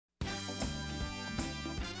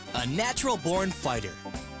A natural-born fighter,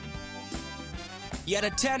 yet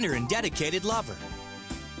a tender and dedicated lover.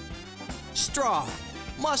 Strong,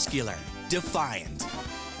 muscular, defiant,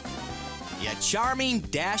 yet charming,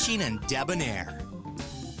 dashing, and debonair.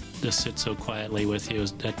 Just sit so quietly with you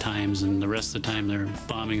at times, and the rest of the time they're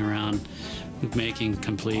bombing around, making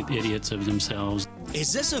complete idiots of themselves.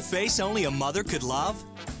 Is this a face only a mother could love?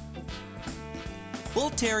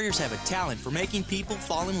 Bull Terriers have a talent for making people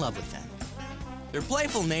fall in love with them. Their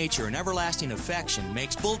playful nature and everlasting affection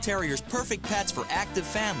makes Bull Terriers perfect pets for active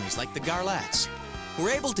families like the Garletts, who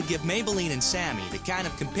are able to give Maybelline and Sammy the kind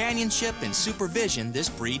of companionship and supervision this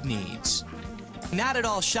breed needs. Not at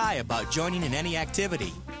all shy about joining in any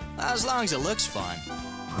activity, as long as it looks fun.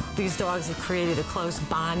 These dogs have created a close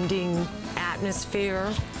bonding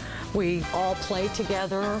atmosphere. We all play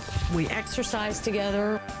together. We exercise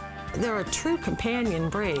together. They're a true companion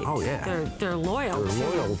breed. Oh, yeah. They're loyal. They're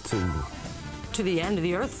loyal to the end of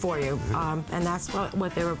the earth for you. And that's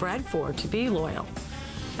what they were bred for, to be loyal.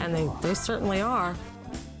 And they certainly are.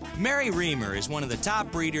 Mary Reamer is one of the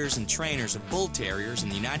top breeders and trainers of Bull Terriers in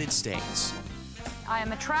the United States. I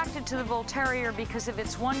am attracted to the Bull Terrier because of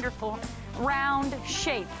its wonderful round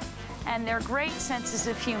shape and their great senses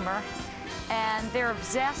of humor and their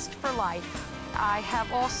zest for life. I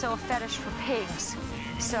have also a fetish for pigs,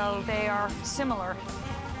 so they are similar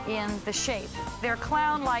in the shape. Their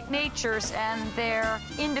clown-like natures and their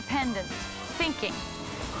independent thinking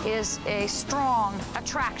is a strong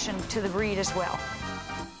attraction to the breed as well.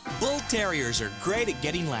 Bull Terriers are great at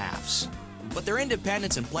getting laughs, but their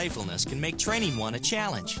independence and playfulness can make training one a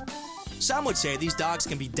challenge. Some would say these dogs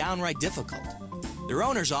can be downright difficult. Their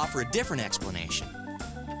owners offer a different explanation.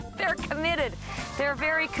 They're committed. They're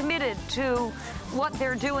very committed to what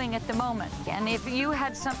they're doing at the moment. And if you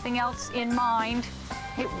had something else in mind,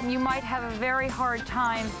 you might have a very hard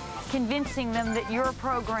time convincing them that your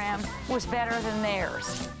program was better than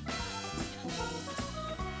theirs.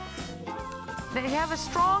 They have a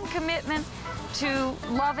strong commitment to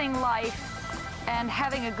loving life and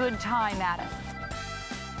having a good time at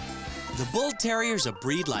it. The Bull Terrier's a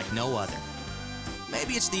breed like no other.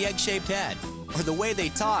 Maybe it's the egg-shaped head, or the way they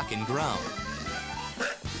talk and groan.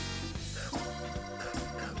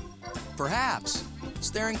 Perhaps it's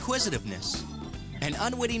their inquisitiveness, an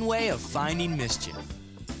unwitting way of finding mischief.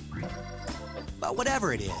 But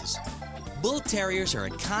whatever it is, Bull Terriers are a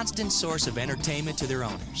constant source of entertainment to their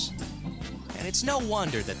owners. And it's no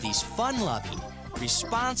wonder that these fun-loving,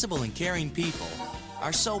 responsible and caring people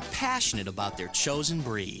are so passionate about their chosen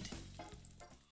breed.